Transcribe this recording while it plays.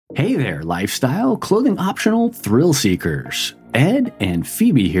Hey there, lifestyle, clothing optional thrill seekers. Ed and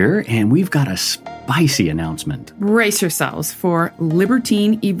Phoebe here, and we've got a spicy announcement. Brace yourselves for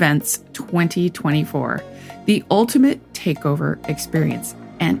Libertine Events 2024, the ultimate takeover experience,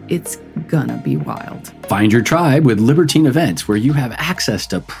 and it's gonna be wild. Find your tribe with Libertine Events, where you have access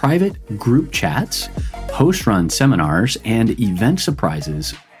to private group chats, host-run seminars, and event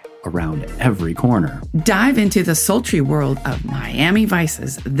surprises around every corner. Dive into the sultry world of Miami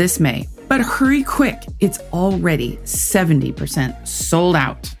Vices this May, but hurry quick, it's already 70% sold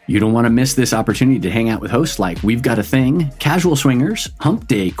out. You don't want to miss this opportunity to hang out with hosts like We've Got a Thing, Casual Swingers, Hump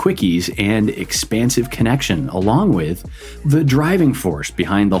Day Quickies, and Expansive Connection, along with the driving force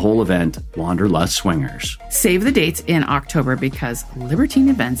behind the whole event, Wanderlust Swingers. Save the dates in October because Libertine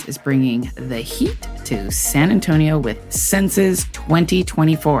Events is bringing the heat to San Antonio with Senses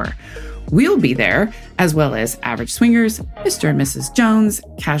 2024. We'll be there, as well as Average Swingers, Mr. and Mrs. Jones,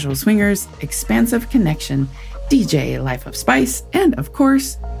 Casual Swingers, Expansive Connection, DJ Life of Spice, and of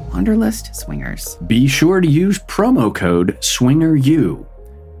course, Wanderlust Swingers. Be sure to use promo code SWINGERU,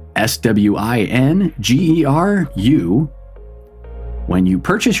 SWINGERU, when you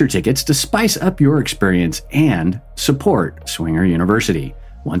purchase your tickets to spice up your experience and support Swinger University.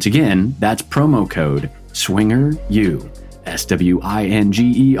 Once again, that's promo code SWINGERU,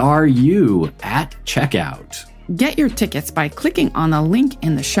 SWINGERU at checkout. Get your tickets by clicking on the link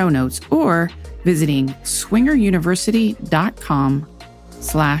in the show notes or visiting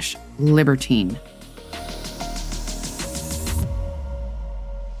swingeruniversity.com/libertine.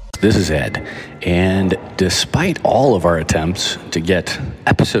 This is Ed, and despite all of our attempts to get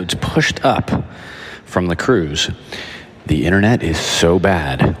episodes pushed up from the cruise, the internet is so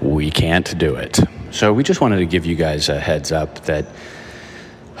bad we can't do it. So we just wanted to give you guys a heads up that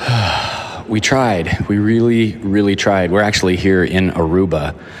we tried. We really, really tried. We're actually here in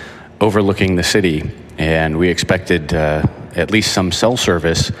Aruba, overlooking the city, and we expected at least some cell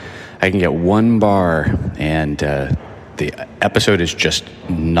service. I can get one bar, and the episode is just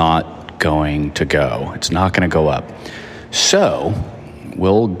not going to go. It's not going to go up. So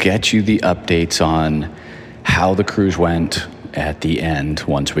we'll get you the updates on how the cruise went at the end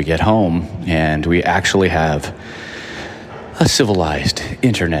once we get home, and we actually have a civilized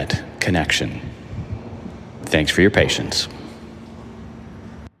internet connection. Thanks for your patience.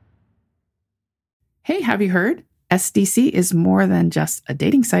 Hey, have you heard? SDC is more than just a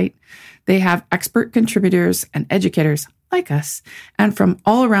dating site. They have expert contributors and educators like us, and from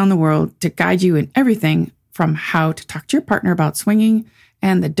all around the world to guide you in everything from how to talk to your partner about swinging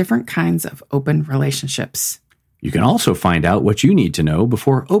and the different kinds of open relationships. You can also find out what you need to know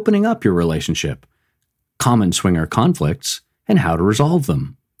before opening up your relationship, common swinger conflicts, and how to resolve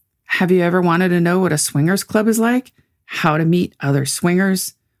them. Have you ever wanted to know what a swingers club is like? How to meet other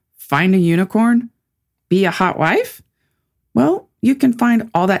swingers? Find a unicorn? Be a hot wife? Well, you can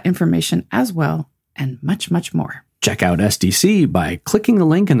find all that information as well, and much, much more. Check out SDC by clicking the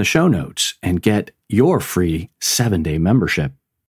link in the show notes and get your free 7-day membership.